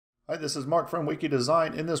Hi, this is Mark from Wiki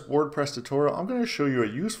Design. In this WordPress tutorial, I'm going to show you a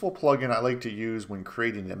useful plugin I like to use when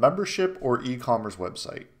creating a membership or e-commerce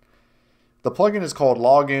website. The plugin is called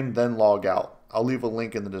Login, then Logout. I'll leave a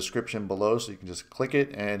link in the description below so you can just click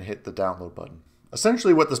it and hit the download button.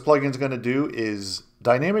 Essentially what this plugin is going to do is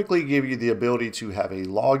dynamically give you the ability to have a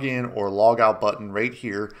login or logout button right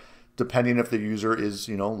here, depending if the user is,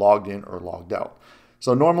 logged in or logged out.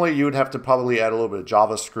 So normally you would have to probably add a little bit of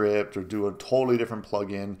JavaScript or do a totally different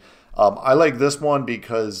plugin. I like this one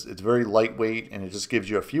because it's very lightweight and it just gives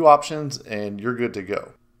you a few options and you're good to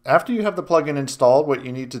go. After you have the plugin installed, what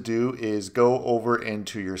you need to do is go over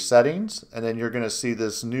into your settings, and then you're going to see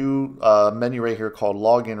this new menu right here called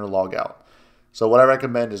Login or Logout. So what I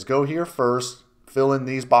recommend is go here first, fill in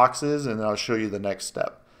these boxes, and then I'll show you the next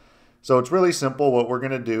step. So it's really simple. What we're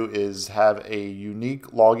going to do is have a unique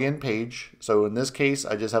login page. So in this case,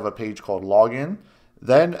 I just have a page called Login.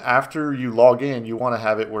 Then after you log in, you want to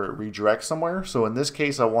have it where it redirects somewhere. So in this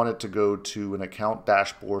case, I want it to go to an account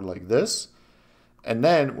dashboard like this. And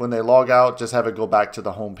then when they log out, just have it go back to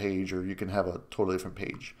the home page, or you can have a totally different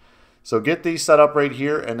page. So get these set up right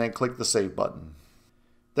here and then click the save button.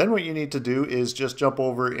 Then what you need to do is just jump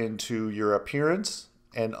over into your appearance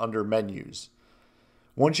and under menus.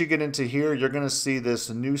 Once you get into here, you're going to see this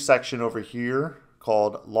new section over here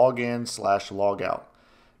called Login/Logout.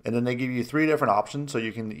 And then they give you three different options. So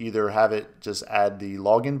you can either have it just add the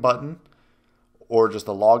login button or just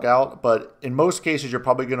a logout. But in most cases, you're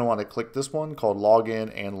probably going to want to click this one called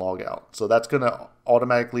Login and Logout. So that's going to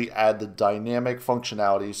automatically add the dynamic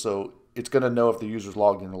functionality. So it's going to know if the user's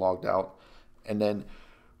logged in or logged out. And then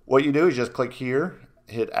what you do is just click here,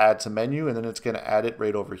 hit add to menu, and then it's going to add it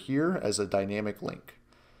right over here as a dynamic link.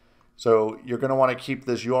 So you're going to want to keep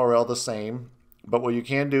this URL the same. But what you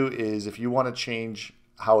can do is if you want to change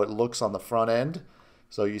how it looks on the front end,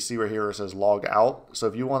 so you see right here it says log out. So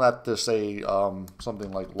if you want that to say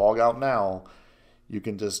something like log out now, you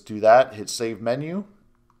can just do that, hit save menu,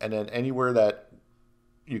 and then anywhere that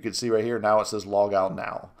you can see right here, now it says log out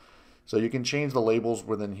now. So you can change the labels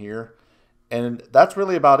within here. And that's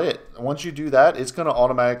really about it. Once you do that, it's going to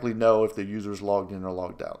automatically know if the user's logged in or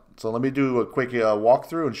logged out. So let me do a quick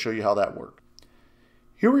walkthrough and show you how that works.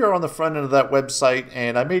 Here we are on the front end of that website,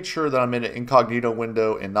 and I made sure that I'm in an incognito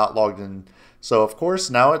window and not logged in. So of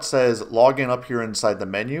course, now it says login up here inside the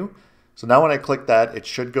menu. So now when I click that, it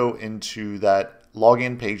should go into that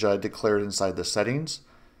login page that I declared inside the settings.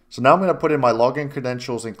 So now I'm going to put in my login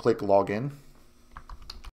credentials and click login.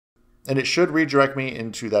 And it should redirect me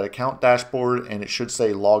into that account dashboard, and it should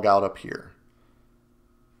say log out up here.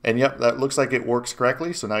 And yep, that looks like it works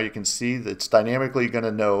correctly. So now you can see that it's dynamically going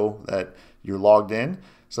to know that you're logged in.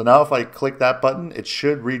 So now if I click that button, it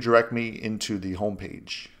should redirect me into the home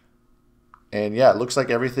page. And yeah, it looks like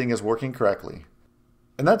everything is working correctly.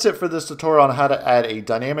 And that's it for this tutorial on how to add a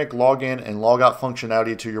dynamic login and logout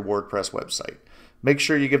functionality to your WordPress website. Make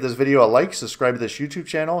sure you give this video a like, subscribe to this YouTube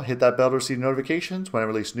channel, hit that bell to receive notifications when I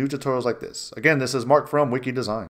release new tutorials like this. Again, this is Mark from Wiki Design.